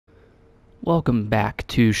Welcome back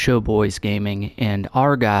to Showboys Gaming and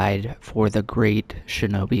our guide for the Great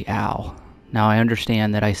Shinobi Owl. Now I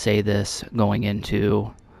understand that I say this going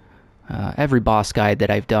into every boss guide that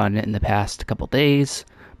I've done in the past couple days,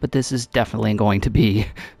 but this is definitely going to be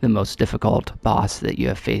the most difficult boss that you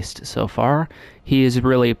have faced so far. He is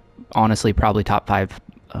really, honestly, probably top 5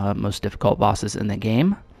 most difficult bosses in the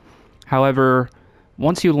game. However,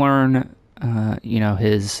 once you learn,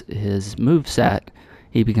 his moveset,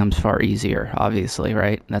 he becomes far easier, obviously,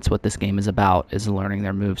 right? That's what this game is about, is learning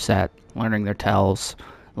their moveset, learning their tells,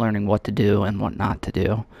 learning what to do and what not to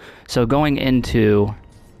do. So going into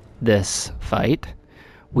this fight,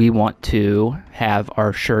 we want to have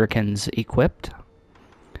our shurikens equipped,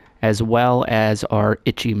 as well as our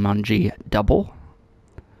Ichimonji double.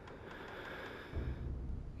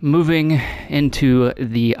 Moving into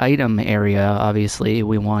the item area, obviously,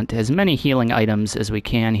 we want as many healing items as we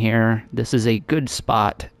can here. This is a good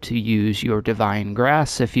spot to use your Divine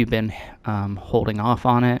Grass if you've been holding off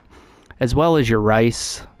on it, as well as your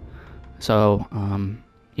rice. So,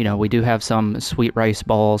 we do have some sweet rice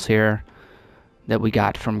balls here that we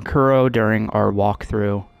got from Kuro during our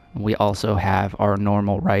walkthrough. We also have our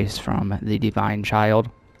normal rice from the Divine Child.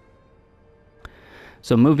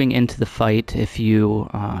 So moving into the fight, if you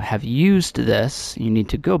have used this, you need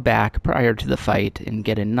to go back prior to the fight and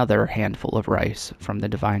get another handful of rice from the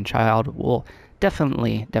Divine Child. Will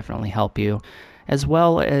definitely help you, as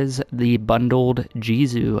well as the bundled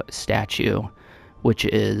Jizu statue, which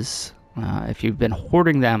is, if you've been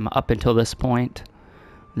hoarding them up until this point,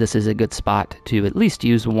 this is a good spot to at least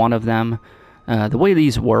use one of them. The way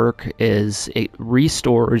these work is it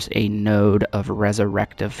restores a node of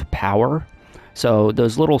resurrective power. So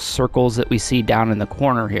those little circles that we see down in the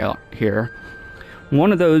corner here,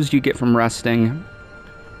 one of those you get from resting,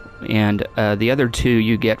 and the other two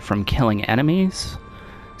you get from killing enemies.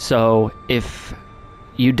 So if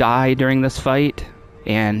you die during this fight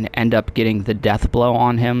and end up getting the death blow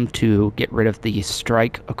on him to get rid of the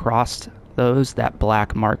strike across that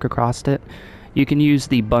black mark across it, you can use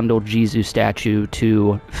the bundled Jizu statue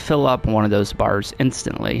to fill up one of those bars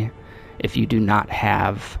instantly if you do not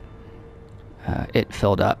have it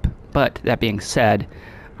filled up. But that being said,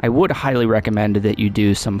 I would highly recommend that you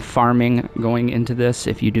do some farming going into this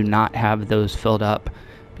if you do not have those filled up,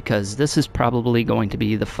 because this is probably going to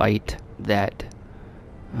be the fight that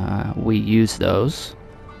we use those.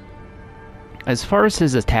 As far as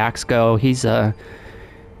his attacks go, he's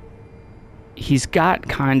got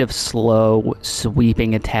kind of slow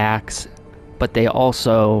sweeping attacks, but they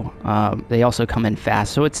also come in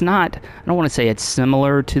fast. So it's not, I don't want to say it's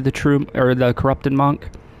similar to the the corrupted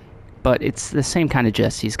monk, but it's the same kind of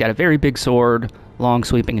gist. He's got a very big sword, long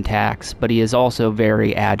sweeping attacks, but he is also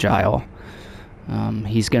very agile.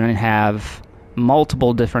 He's going to have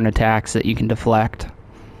multiple different attacks that you can deflect.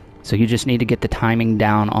 So you just need to get the timing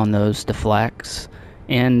down on those deflects.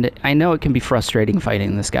 And I know it can be frustrating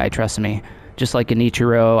fighting this guy, trust me. Just like in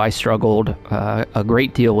Ichiro, I struggled a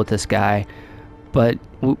great deal with this guy. But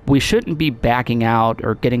we shouldn't be backing out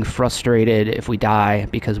or getting frustrated if we die,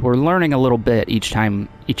 because we're learning a little bit each time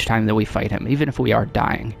that we fight him. Even if we are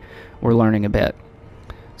dying, we're learning a bit.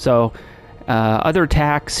 So other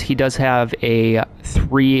attacks, he does have a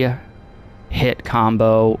 3-hit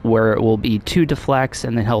combo where it will be 2 deflects,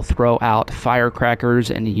 and then he'll throw out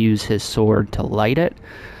firecrackers and use his sword to light it.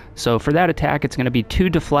 So for that attack, it's going to be 2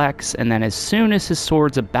 deflects, and then as soon as his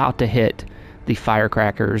sword's about to hit the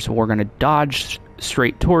firecrackers, we're going to dodge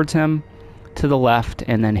straight towards him to the left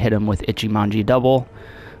and then hit him with Ichimonji double.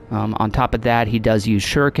 On top of that, he does use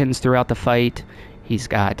shurikens throughout the fight. He's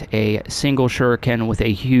got a single shuriken with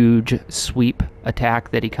a huge sweep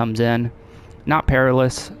attack that he comes in. Not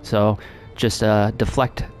perilous, so just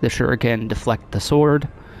deflect the shuriken, deflect the sword.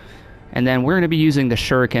 And then we're going to be using the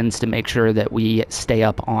shurikens to make sure that we stay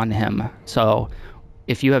up on him. So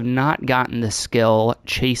if you have not gotten the skill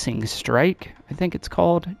Chasing Strike, I think it's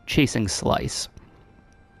called, Chasing Slice.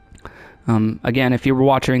 Again, if you were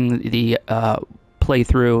watching the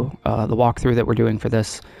playthrough, the walkthrough that we're doing for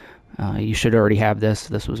this, you should already have this.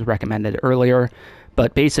 This was recommended earlier.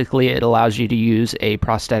 But basically, it allows you to use a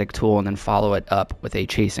prosthetic tool and then follow it up with a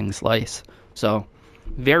Chasing Slice. So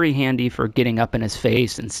very handy for getting up in his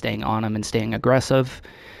face and staying on him and staying aggressive.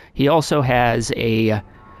 He also has a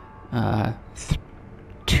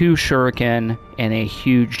 2 shuriken and a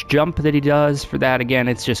huge jump that he does. For that, again,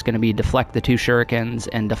 it's just going to be deflect the 2 shurikens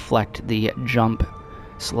and deflect the jump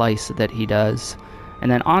slice that he does. And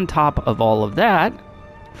then on top of all of that,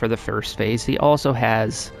 for the first phase, he also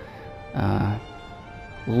has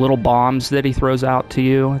little bombs that he throws out to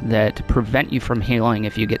you that prevent you from healing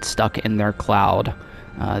if you get stuck in their cloud.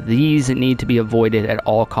 These need to be avoided at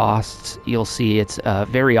all costs. You'll see it's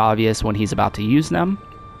very obvious when he's about to use them.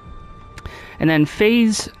 And then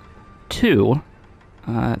phase 2,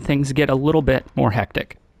 things get a little bit more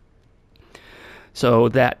hectic. So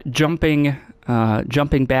that jumping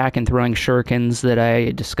back and throwing shurikens that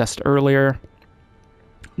I discussed earlier,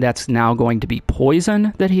 that's now going to be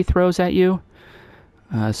poison that he throws at you.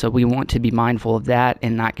 So we want to be mindful of that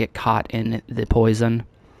and not get caught in the poison.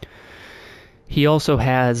 He also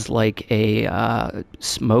has like a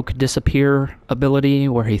smoke disappear ability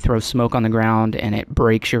where he throws smoke on the ground and it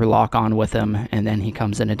breaks your lock on with him, and then he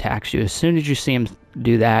comes and attacks you. As soon as you see him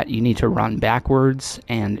do that, you need to run backwards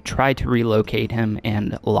and try to relocate him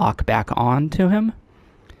and lock back on to him.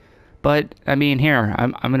 But I mean, here,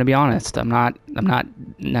 I'm going to be honest. I'm not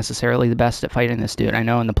necessarily the best at fighting this dude. I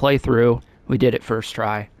know in the playthrough we did it first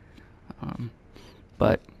try,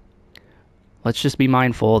 but let's just be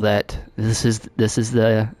mindful that this is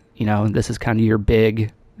the, you know, this is kind of your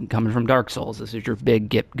big, coming from Dark Souls, this is your big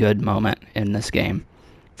get good moment in this game,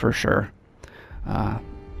 for sure.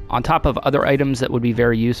 On top of other items that would be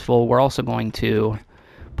very useful, we're also going to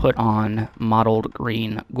put on mottled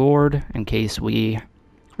green gourd in case we,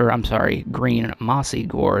 or I'm sorry, green mossy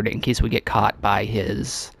gourd in case we get caught by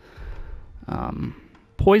his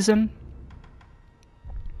poison.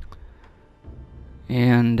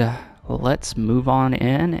 And let's move on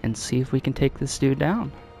in and see if we can take this dude down.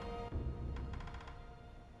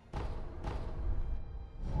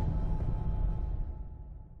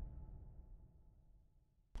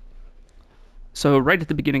 So right at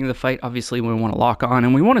the beginning of the fight, obviously we want to lock on,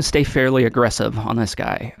 and we want to stay fairly aggressive on this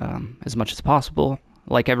guy as much as possible.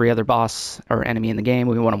 Like every other boss or enemy in the game,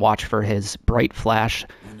 we want to watch for his bright flash,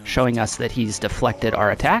 showing us that he's deflected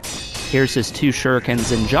our attack. Here's his 2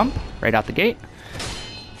 shurikens and jump right out the gate.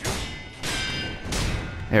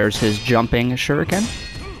 There's his jumping shuriken,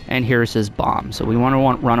 and here's his bomb. So we want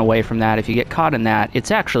to run away from that. If you get caught in that, it's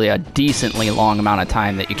actually a decently long amount of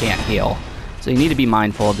time that you can't heal. So you need to be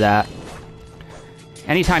mindful of that.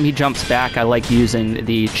 Anytime he jumps back, I like using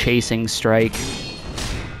the chasing strike.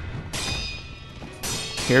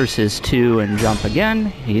 Here's his 2 and jump again.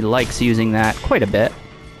 He likes using that quite a bit.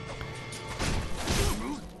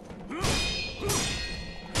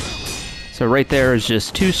 So right there is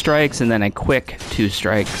just 2 strikes and then a quick 2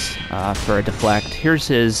 strikes for a deflect. Here's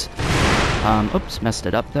his, oops, messed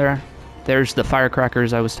it up there. There's the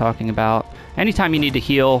firecrackers I was talking about. Anytime you need to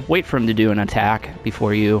heal, wait for him to do an attack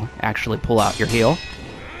before you actually pull out your heal.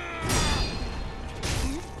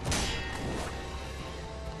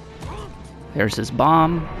 There's his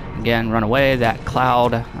bomb. Again, run away, that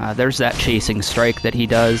cloud. There's that chasing strike that he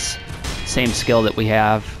does. Same skill that we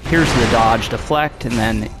have. Here's the dodge deflect, and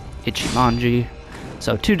then Ichimonji.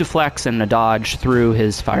 So 2 deflects and a dodge through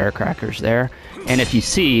his firecrackers there. And if you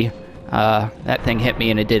see, that thing hit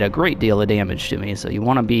me and it did a great deal of damage to me. So you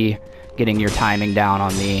want to be getting your timing down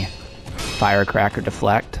on the firecracker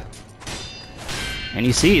deflect. And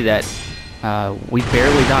you see that we've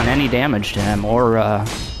barely done any damage to him or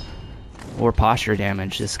posture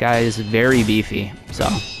damage. This guy is very beefy, so.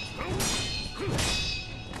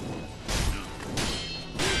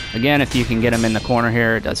 Again, if you can get him in the corner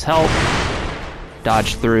here, it does help.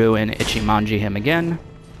 Dodge through and Ichimonji him again.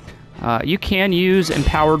 You can use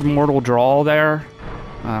Empowered Mortal Draw there.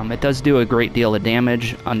 It does do a great deal of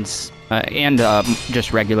damage, and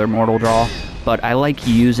just regular Mortal Draw. But I like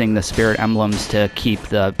using the Spirit Emblems to keep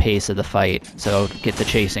the pace of the fight, so get the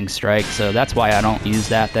chasing strike. So that's why I don't use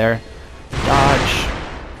that there. Dodge.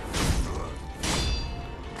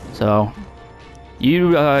 So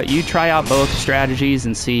you try out both strategies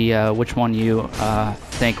and see which one you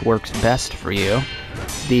think works best for you.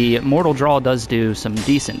 The Mortal Draw does do some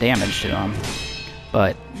decent damage to him,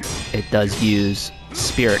 but it does use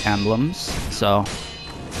Spirit Emblems, so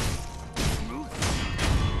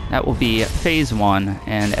that will be phase 1,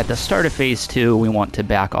 and at the start of phase 2 we want to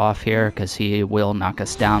back off here because he will knock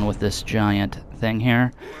us down with this giant thing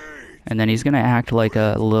here. And then he's going to act like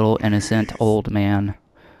a little innocent old man.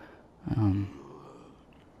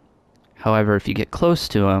 However, if you get close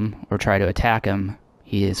to him or try to attack him,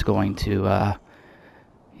 he is going to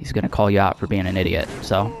call you out for being an idiot.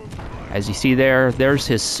 So, as you see there's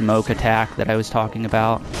his smoke attack that I was talking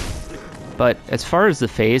about. But as far as the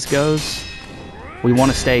phase goes, we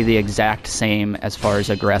want to stay the exact same as far as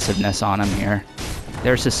aggressiveness on him here.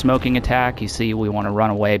 There's his smoking attack. You see we want to run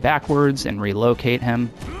away backwards and relocate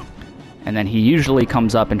him. And then he usually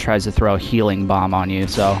comes up and tries to throw a healing bomb on you,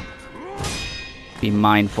 so be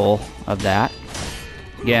mindful of that.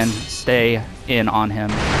 Again, stay in on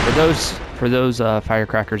him. For those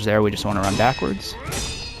firecrackers there, we just want to run backwards.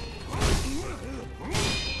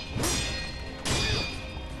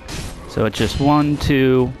 So it's just 1,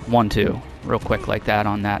 2, 1, 2, real quick like that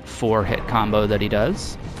on that 4-hit combo that he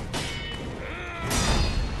does.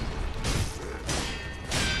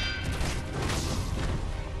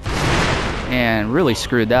 And really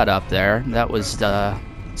screwed that up there. That was the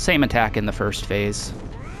same attack in the first phase.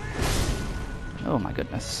 Oh my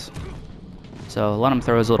goodness. So let him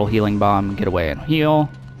throw his little healing bomb, get away and heal.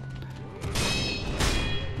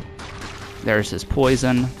 There's his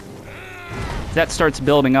poison. If that starts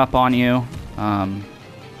building up on you,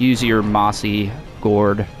 use your mossy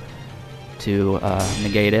gourd to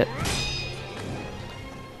negate it.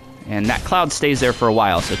 And that cloud stays there for a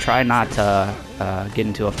while, so try not to get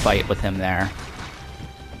into a fight with him there.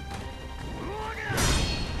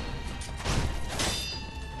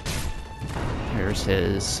 Here's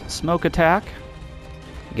his smoke attack.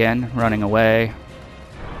 Again, running away.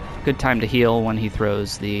 Good time to heal when he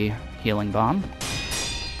throws the healing bomb.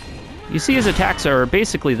 You see his attacks are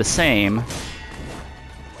basically the same.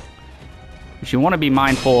 But you want to be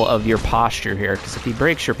mindful of your posture here, because if he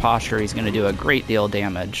breaks your posture, he's going to do a great deal of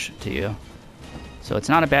damage to you. So it's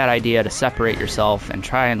not a bad idea to separate yourself and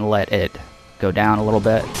try and let it go down a little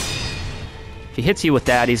bit. If he hits you with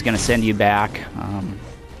that, he's going to send you back,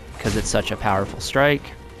 because it's such a powerful strike.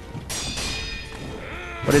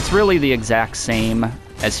 But it's really the exact same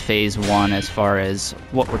as Phase 1 as far as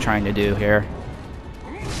what we're trying to do here.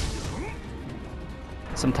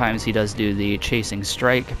 Sometimes he does do the chasing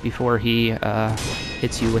strike before he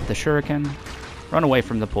hits you with the shuriken. Run away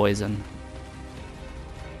from the poison.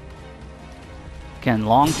 Again,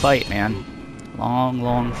 long fight, man. Long,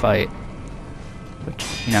 long fight.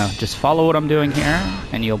 But, you know, just follow what I'm doing here,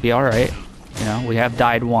 and you'll be alright. You know, we have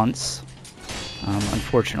died once,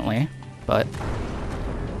 unfortunately, but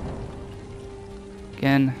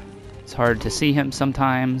again, it's hard to see him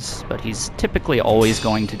sometimes, but he's typically always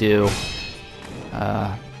going to do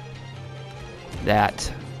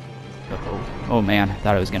that. Oh man, I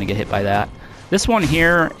thought I was going to get hit by that. This one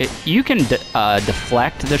here, you can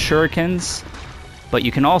deflect the shurikens, but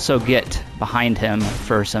you can also get behind him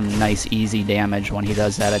for some nice easy damage when he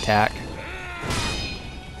does that attack.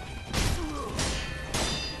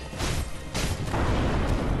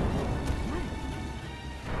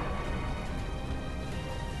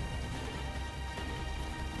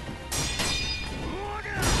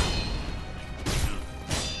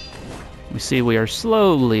 We see we are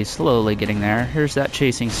slowly getting there. Here's that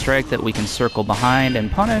chasing strike that we can circle behind and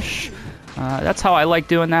punish. That's how I like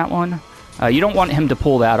doing that one. You don't want him to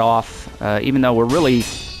pull that off, even though we're really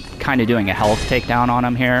kind of doing a health takedown on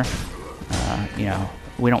him here. You know,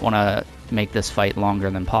 we don't want to make this fight longer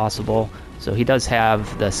than possible. So he does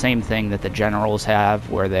have the same thing that the generals have,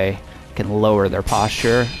 where they can lower their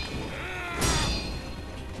posture.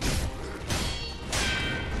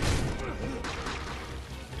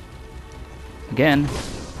 Again,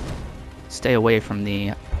 stay away from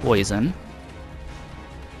the poison.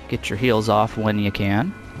 Get your heals off when you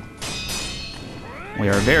can. We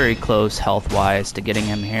are very close health-wise to getting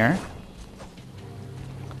him here.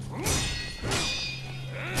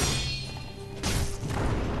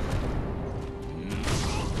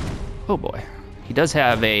 Oh boy. He does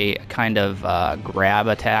have a kind of grab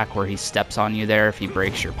attack where he steps on you there if he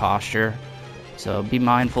breaks your posture. So be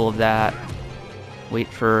mindful of that. Wait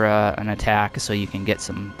for an attack so you can get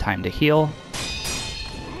some time to heal.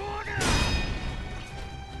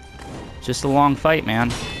 Just a long fight, man.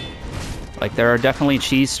 Like, there are definitely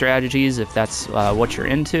cheese strategies if that's what you're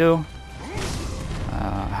into.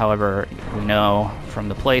 However, we know from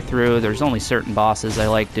the playthrough, there's only certain bosses I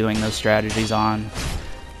like doing those strategies on.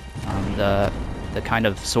 The kind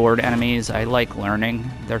of sword enemies, I like learning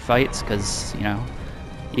their fights because, you know,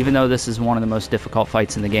 even though this is one of the most difficult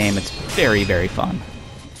fights in the game, it's very, very fun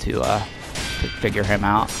to figure him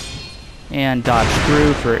out. And dodge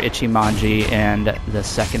through for Ichimonji, and the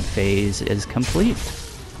second phase is complete.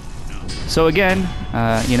 So again,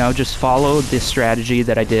 you know, just follow the strategy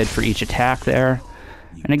that I did for each attack there.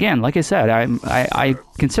 And again, like I said, I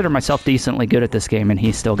consider myself decently good at this game, and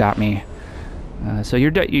he still got me. So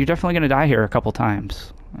you're definitely going to die here a couple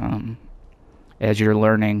times. As you're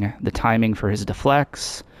learning the timing for his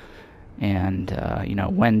deflects, and you know,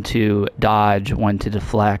 when to dodge, when to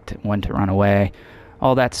deflect, when to run away,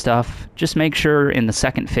 all that stuff. Just make sure in the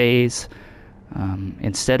second phase,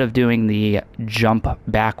 instead of doing the jump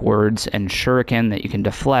backwards and shuriken that you can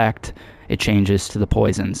deflect, it changes to the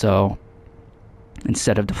poison. So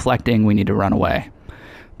instead of deflecting, we need to run away.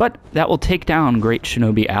 But that will take down Great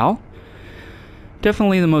Shinobi Owl.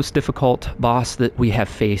 Definitely the most difficult boss that we have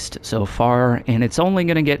faced so far, and it's only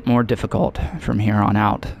going to get more difficult from here on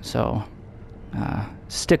out. So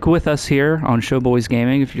stick with us here on Showboys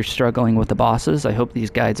Gaming if you're struggling with the bosses. I hope these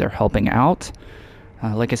guides are helping out.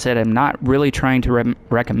 Like I said, I'm not really trying to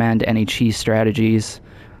recommend any cheese strategies,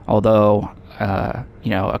 although,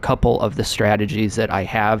 a couple of the strategies that I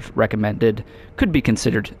have recommended could be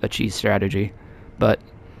considered a cheese strategy. But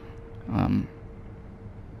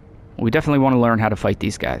we definitely want to learn how to fight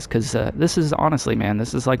these guys, because this is, honestly, man,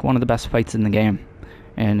 this is like one of the best fights in the game.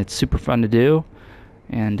 And it's super fun to do.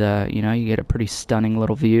 And, you get a pretty stunning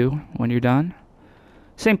little view when you're done.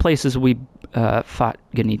 Same place as we fought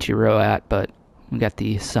Genichiro at, but we got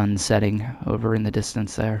the sun setting over in the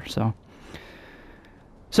distance there. So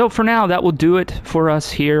for now, that will do it for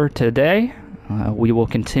us here today. We will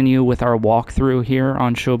continue with our walkthrough here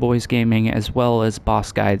on Showboys Gaming, as well as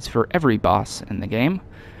boss guides for every boss in the game.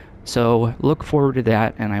 So look forward to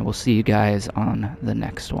that, and I will see you guys on the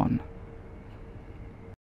next one.